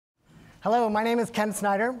Hello, my name is Ken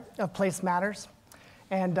Snyder of PlaceMatters,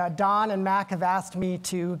 and Don and Mac have asked me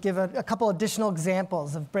to give a couple additional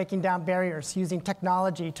examples of breaking down barriers using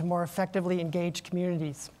technology to more effectively engage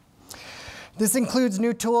communities. This includes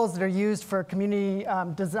new tools that are used for community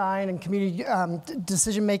design and community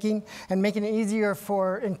decision making, and making it easier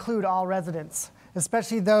to include all residents,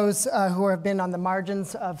 especially those who have been on the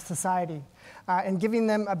margins of society, and giving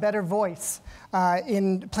them a better voice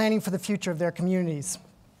in planning for the future of their communities.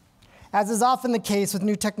 As is often the case with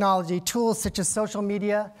new technology, tools such as social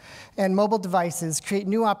media and mobile devices create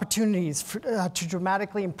new opportunities to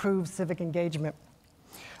dramatically improve civic engagement.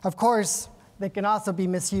 Of course, they can also be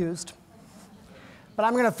misused, but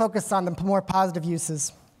I'm going to focus on the more positive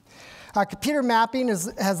uses. Computer mapping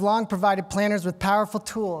has long provided planners with powerful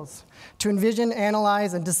tools to envision,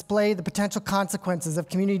 analyze, and display the potential consequences of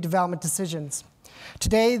community development decisions.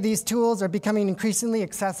 Today, these tools are becoming increasingly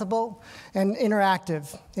accessible and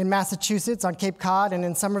interactive. In Massachusetts, on Cape Cod, and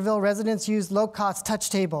in Somerville, residents use low-cost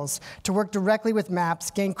touch tables to work directly with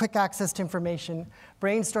maps, gain quick access to information,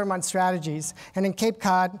 brainstorm on strategies, and in Cape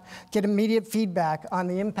Cod, get immediate feedback on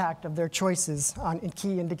the impact of their choices on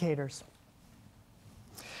key indicators.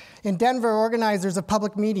 In Denver, organizers of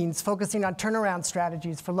public meetings focusing on turnaround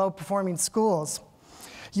strategies for low-performing schools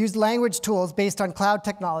used language tools based on cloud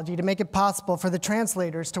technology to make it possible for the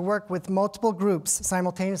translators to work with multiple groups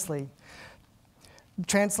simultaneously,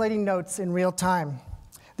 translating notes in real time.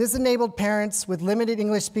 This enabled parents with limited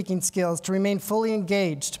English-speaking skills to remain fully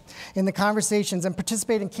engaged in the conversations and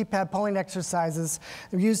participate in keypad polling exercises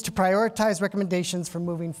used to prioritize recommendations for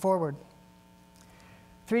moving forward.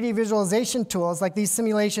 3D visualization tools like these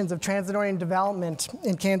simulations of transit-oriented development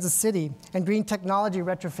in Kansas City and green technology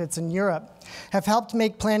retrofits in Europe have helped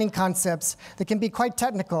make planning concepts that can be quite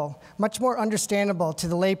technical much more understandable to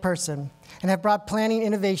the layperson, and have brought planning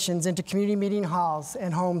innovations into community meeting halls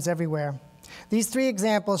and homes everywhere. These three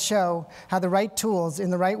examples show how the right tools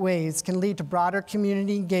in the right ways can lead to broader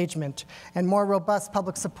community engagement and more robust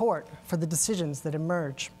public support for the decisions that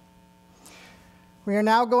emerge. We are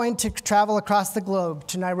now going to travel across the globe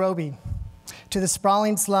to Naroibi, to the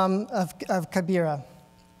sprawling slum of Kibera.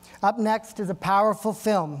 Up next is a powerful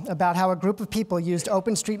film about how a group of people used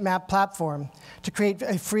OpenStreetMap platform to create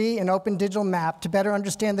a free and open digital map to better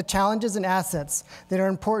understand the challenges and assets that are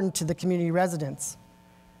important to the community residents,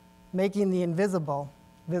 making the invisible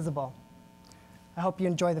visible. I hope you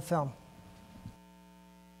enjoy the film.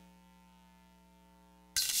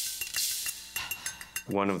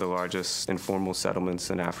 One of the largest informal settlements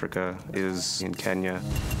in Africa is in Kenya,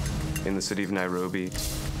 in the city of Naroibi,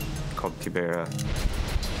 called Kibera.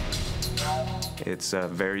 It's a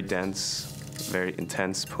very dense, very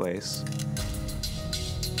intense place.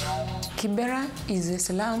 Kibera is a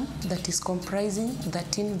slum that is comprising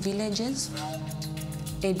 13 villages.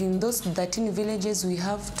 And in those 13 villages, we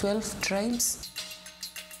have 12 tribes.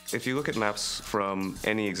 If you look at maps from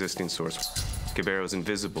any existing source, Kibera is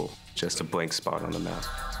invisible, just a blank spot on the map.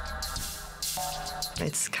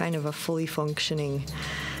 It's kind of a fully functioning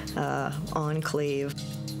enclave,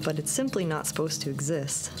 but it's simply not supposed to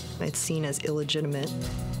exist. It's seen as illegitimate.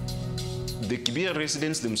 The Kibera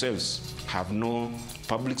residents themselves have no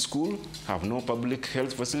public school, have no public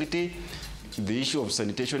health facility. The issue of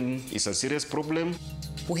sanitation is a serious problem.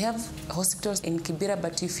 We have hospitals in Kibera,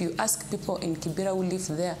 but if you ask people in Kibera who live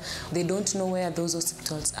there, they don't know where those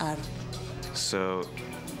hospitals are. So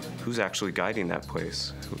who's actually guiding that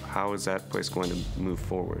place? How is that place going to move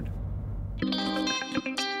forward?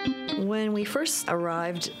 When we first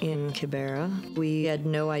arrived in Kibera, we had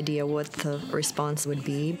no idea what the response would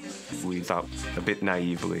be. We thought a bit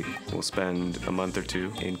naively, we'll spend a month or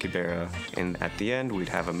two in Kibera, and at the end we'd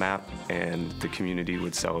have a map and the community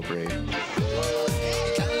would celebrate.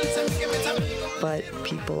 But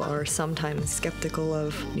people are sometimes skeptical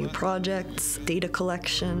of new projects, data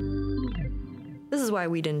collection. This is why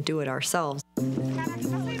we didn't do it ourselves.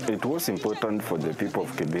 It was important for the people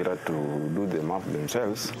of Kibera to do the map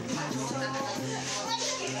themselves.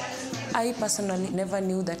 I personally never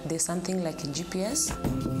knew that there's something like a GPS.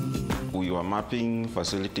 We were mapping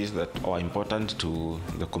facilities that are important to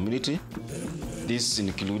the community. This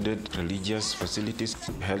included religious facilities,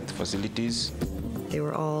 health facilities. They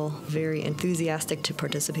were all very enthusiastic to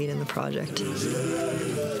participate in the project.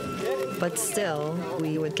 But still,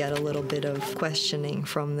 we would get a little bit of questioning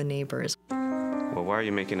from the neighbors. Well, why are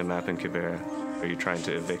you making a map in Kibera? Are you trying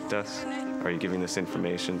to evict us? Are you giving this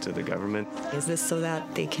information to the government? Is this so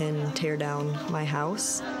that they can tear down my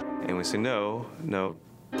house? And we say, no,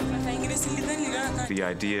 The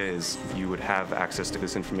idea is you would have access to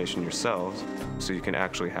this information yourselves, so you can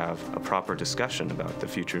actually have a proper discussion about the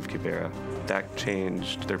future of Kibera. That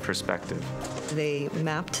changed their perspective. They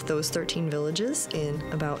mapped those 13 villages in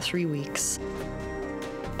about 3 weeks.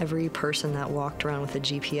 Every person that walked around with a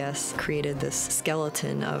GPS created this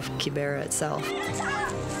skeleton of Kibera itself.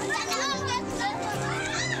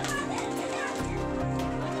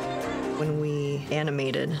 When we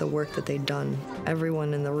animated the work that they'd done,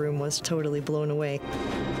 everyone in the room was totally blown away.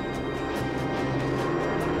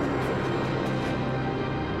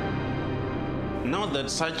 Now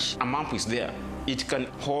that such a map is there, it can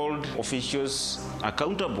hold officials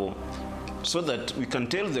accountable so that we can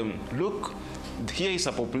tell them, look, here is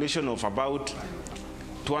a population of about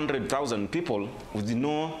 200,000 people with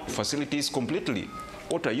no facilities completely.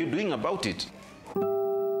 What are you doing about it?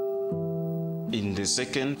 In the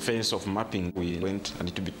second phase of mapping, we went a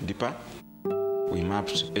little bit deeper. We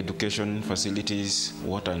mapped education facilities,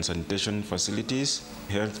 water and sanitation facilities,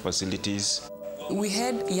 health facilities. We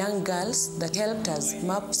had young girls that helped us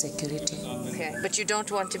map security. Okay, but you don't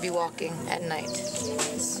want to be walking at night.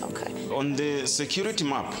 Okay. On the security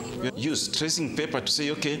map, we used tracing paper to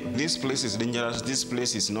say, okay, this place is dangerous, this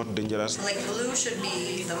place is not dangerous. Like blue should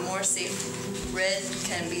be the more safe, red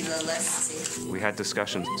can be the less safe. We had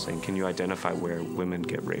discussions saying, can you identify where women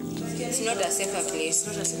get raped? It's not a safer place.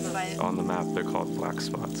 On the map, they're called black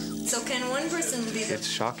spots. So can one person be the... It's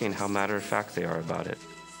shocking how matter-of-fact they are about it.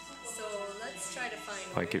 So let's try to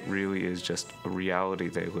find... Like, it really is just a reality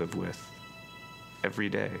they live with every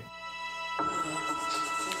day.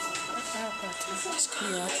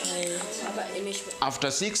 After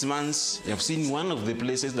 6 months, you have seen one of the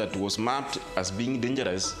places that was mapped as being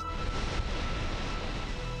dangerous.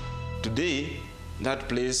 Today, that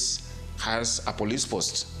place has a police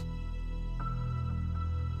post.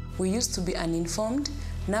 We used to be uninformed.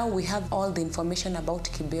 Now we have all the information about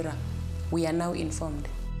Kibera. We are now informed.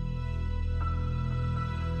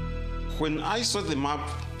 When I saw the map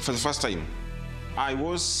for the first time, I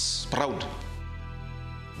was proud.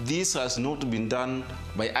 This has not been done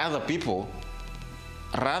by other people,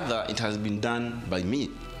 rather it has been done by me.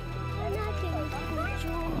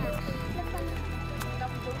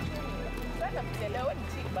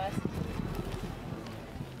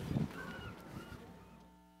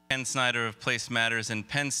 Ken Snyder of PlaceMatters and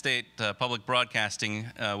Penn State Public Broadcasting,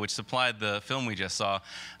 which supplied the film we just saw.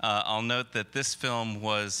 I'll note that this film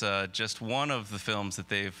was just one of the films that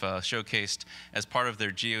they've showcased as part of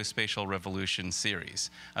their Geospatial Revolution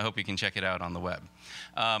series. I hope you can check it out on the web.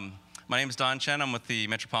 My name is Don Chen. I'm with the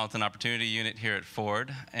Metropolitan Opportunity Unit here at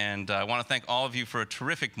Ford, and I want to thank all of you for a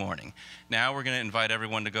terrific morning. Now we're going to invite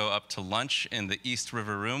everyone to go up to lunch in the East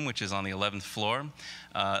River Room, which is on the 11th floor.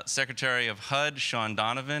 Secretary of HUD, Sean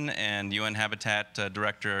Donovan, and UN Habitat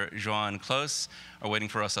Director Joan Close are waiting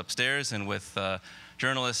for us upstairs, and with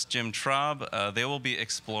journalist Jim Traub, they will be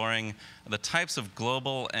exploring the types of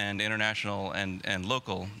global and international and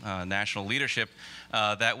local national leadership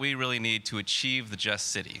that we really need to achieve the just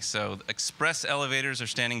city. So express elevators are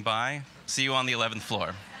standing by. See you on the 11th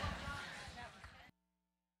floor.